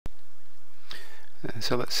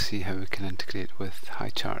So let's see how we can integrate with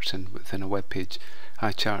Highcharts and within a web page.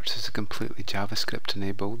 Highcharts is a completely JavaScript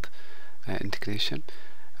enabled integration,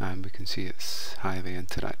 and we can see it's highly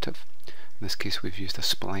interactive. In this case we've used a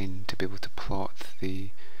spline to be able to plot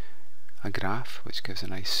a graph, which gives a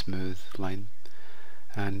nice smooth line,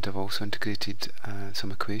 and I've also integrated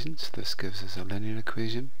some equations. This gives us a linear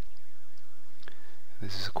equation,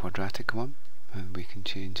 this is a quadratic one, and we can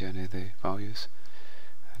change any of the values,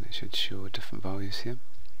 and it should show different values here.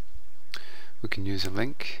 We can use a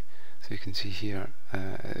link, so you can see here,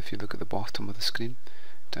 if you look at the bottom of the screen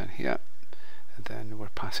down here, and then we're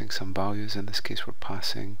passing some values. In this case we're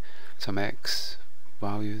passing some x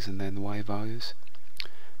values and then y values,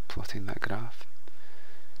 plotting that graph.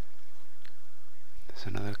 There's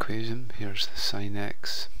another equation, here's the sine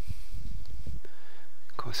x,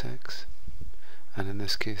 cos x, and in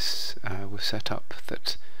this case we've set up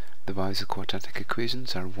that the values of quadratic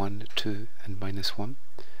equations are 1, 2 and minus 1,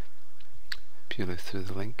 purely through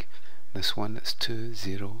the link. This one is 2,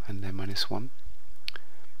 0 and then minus 1.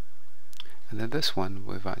 And then this one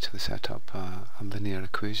we've actually set up a linear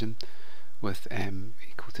equation with m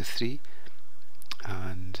equal to 3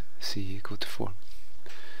 and c equal to 4.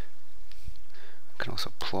 We can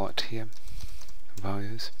also plot here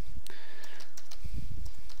values.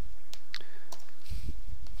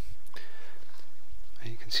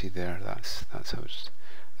 And you can see there that's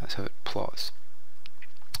how it plots.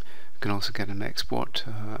 You can also get an export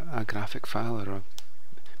a graphic file or a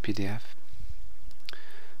PDF.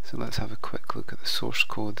 So let's have a quick look at the source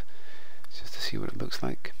code just to see what it looks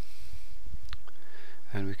like.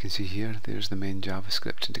 And we can see here, there's the main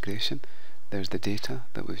JavaScript integration. There's the data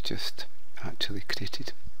that we've just actually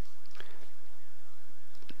created.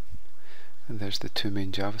 And there's the two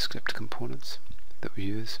main JavaScript components that we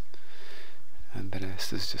use. And the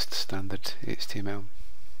rest is just standard HTML.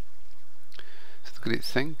 So the great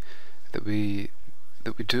thing that we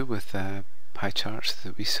do with Highcharts is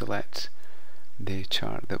that we select the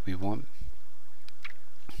chart that we want.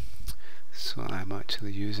 So I'm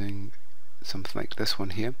actually using something like this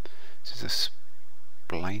one here, which is a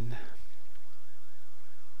spline,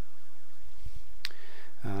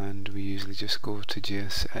 and we usually just go to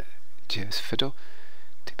JS-Fiddle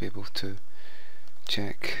to be able to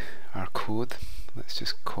check our code. Let's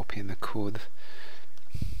just copy in the code,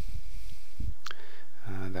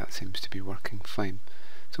 and that seems to be working fine.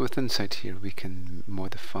 So with inside here we can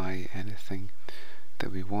modify anything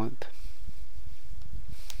that we want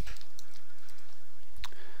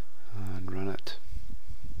and run it,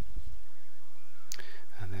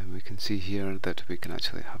 and then we can see here that we can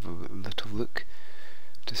actually have a little look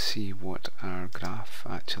to see what our graph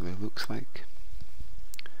actually looks like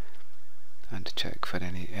and to check for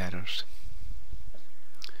any errors.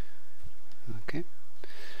 Okay,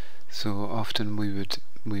 so often we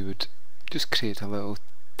would just create a little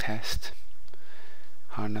test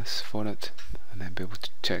harness for it and then be able to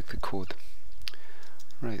check the code.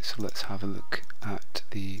 Right, so let's have a look at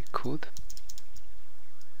the code.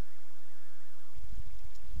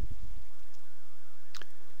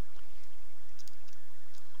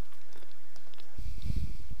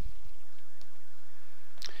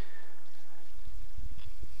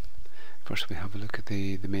 First we have a look at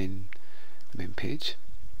the main page,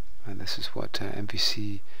 and this is what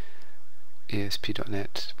MVC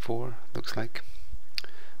ASP.NET 4 looks like.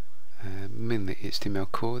 Mainly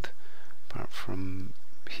HTML code, apart from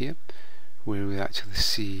here where we actually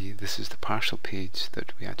see this is the partial page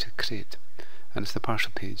that we actually create, and it's the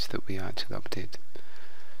partial page that we actually update.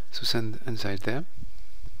 So inside there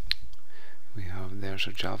we have, there's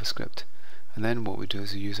our JavaScript, and then what we do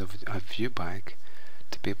is we use a view bag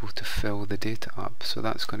to be able to fill the data up. So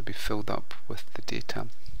that's going to be filled up with the data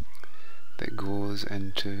that goes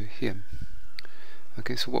into here.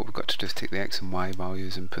 Okay, so what we've got to do is take the x and y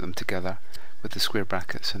values and put them together with the square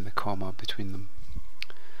brackets and the comma between them.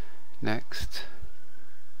 Next,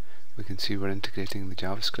 we can see we're integrating the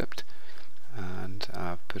JavaScript, and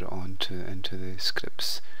I've put it into the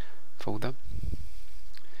scripts folder,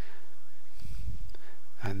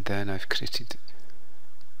 and then I've created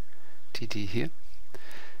TD here.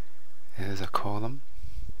 There's a column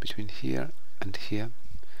between here and here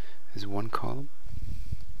is one column,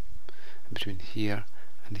 and between here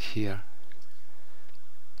and here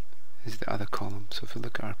is the other column. So if you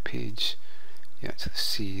look at our page, you actually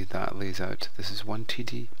see that lays out, this is one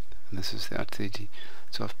TD and this is the other TD.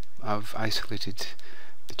 So I've isolated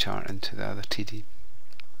the chart into the other TD.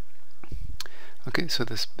 Okay, so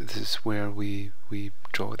this is where we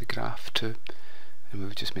draw the graph to, and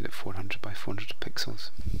we've just made it 400 by 400 pixels.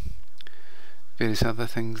 Various other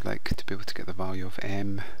things, like to be able to get the value of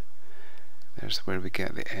m, There's where we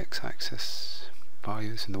get the x-axis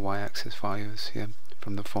values and the y-axis values here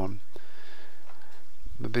from the form.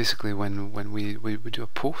 But basically when we do a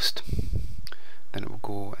post, then it will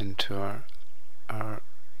go into our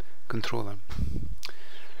controller.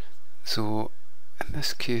 So in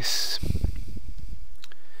this case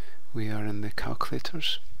we are in the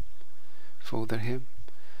calculators folder here,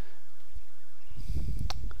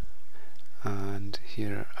 and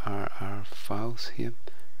here are our files here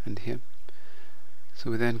and here. So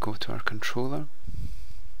we then go to our controller.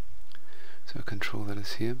 So our controller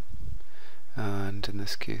is here, and in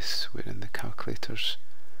this case we're in the calculators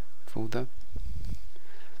folder.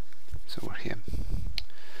 So we're here.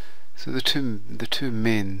 So the two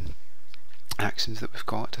main actions that we've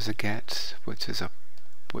got is a get, which is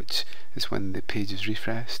when the page is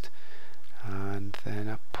refreshed, and then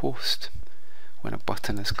a post. When a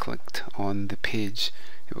button is clicked on the page,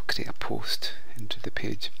 it will create a post into the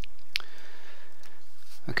page.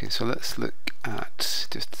 Okay, so let's look at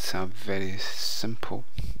just a very simple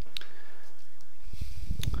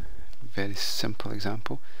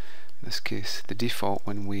example. In this case, the default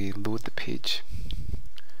when we load the page,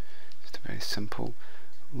 just a very simple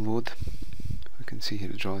load. We can see here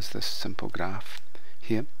it draws this simple graph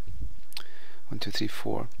here, 1, 2, 3,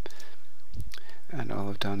 4, and all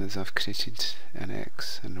I've done is I've created an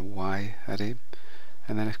x and a y array,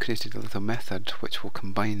 and then I've created a little method which will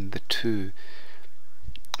combine the two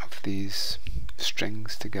of these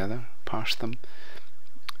strings together, parse them,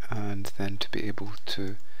 and then to be able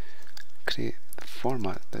to create the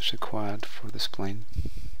format that's required for the spline.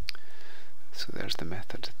 So there's the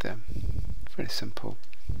method there, very simple.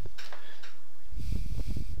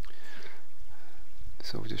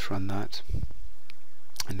 So we'll just run that,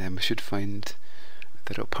 and then we should find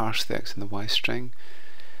that it'll parse the x and the y string.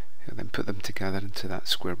 It'll then put them together into that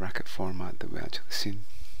square bracket format that we actually seen.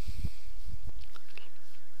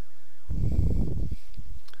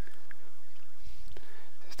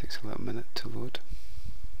 This takes a little minute to load.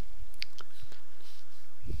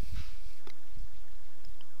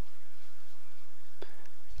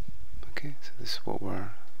 Okay, so this is what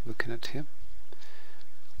we're looking at here.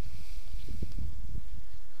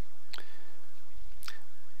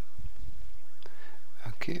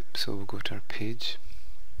 Okay, so we'll go to our page.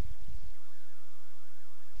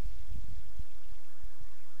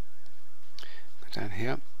 Go down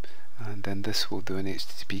here, and then this will do an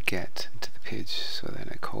HTTP get into the page, so then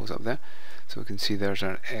it calls up there. So we can see there's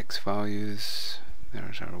our X values,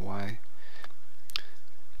 there's our Y,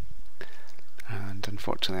 and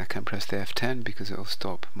unfortunately I can't press the F10 because it will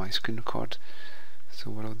stop my screen record.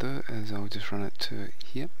 So what I'll do is I'll just run it to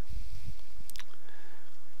here.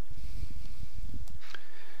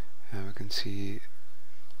 And we can see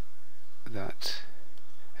that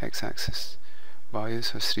x-axis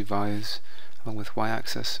values has 3 values along with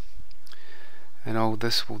y-axis, and all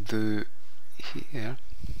this will do here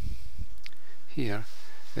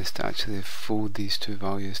is to actually fold these two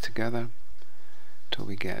values together till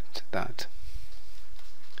we get that.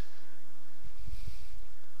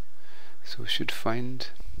 So we should find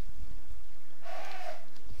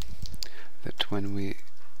that when we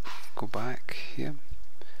go back here,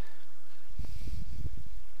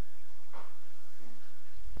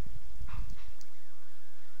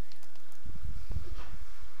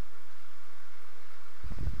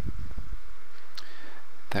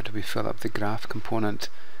 that we fill up the graph component,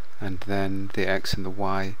 and then the x and the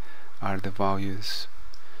y are the values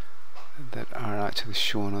that are actually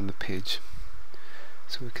shown on the page.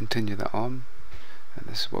 So we continue that on, and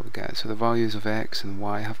this is what we get. So the values of x and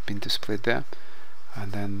y have been displayed there,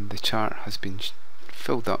 and then the chart has been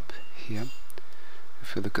filled up here.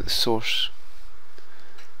 If we look at the source,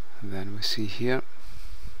 and then we see here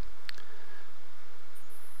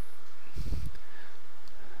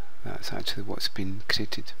that's actually what's been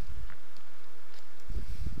created.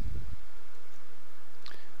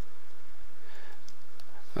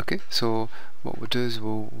 Okay, so what we'll do is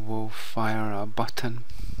we'll fire a button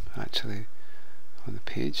actually on the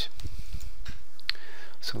page.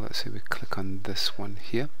 So let's say we click on this one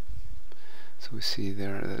here. So we see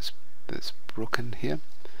there that's broken here.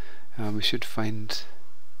 We should find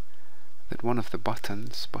that one of the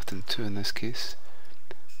buttons, button 2 in this case,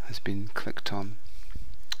 has been clicked on.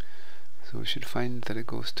 So we should find that it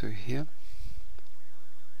goes to here.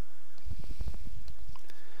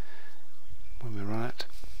 When we run it,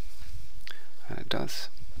 and it does.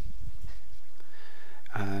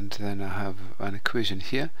 And then I have an equation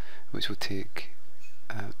here which will take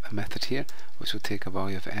a method here which will take a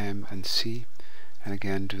value of m and c, and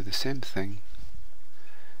again do the same thing,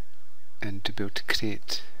 and to be able to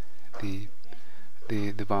create the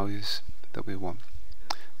values that we want.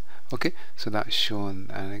 Okay, so that's shown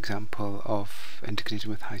an example of integrating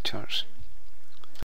with Highcharts.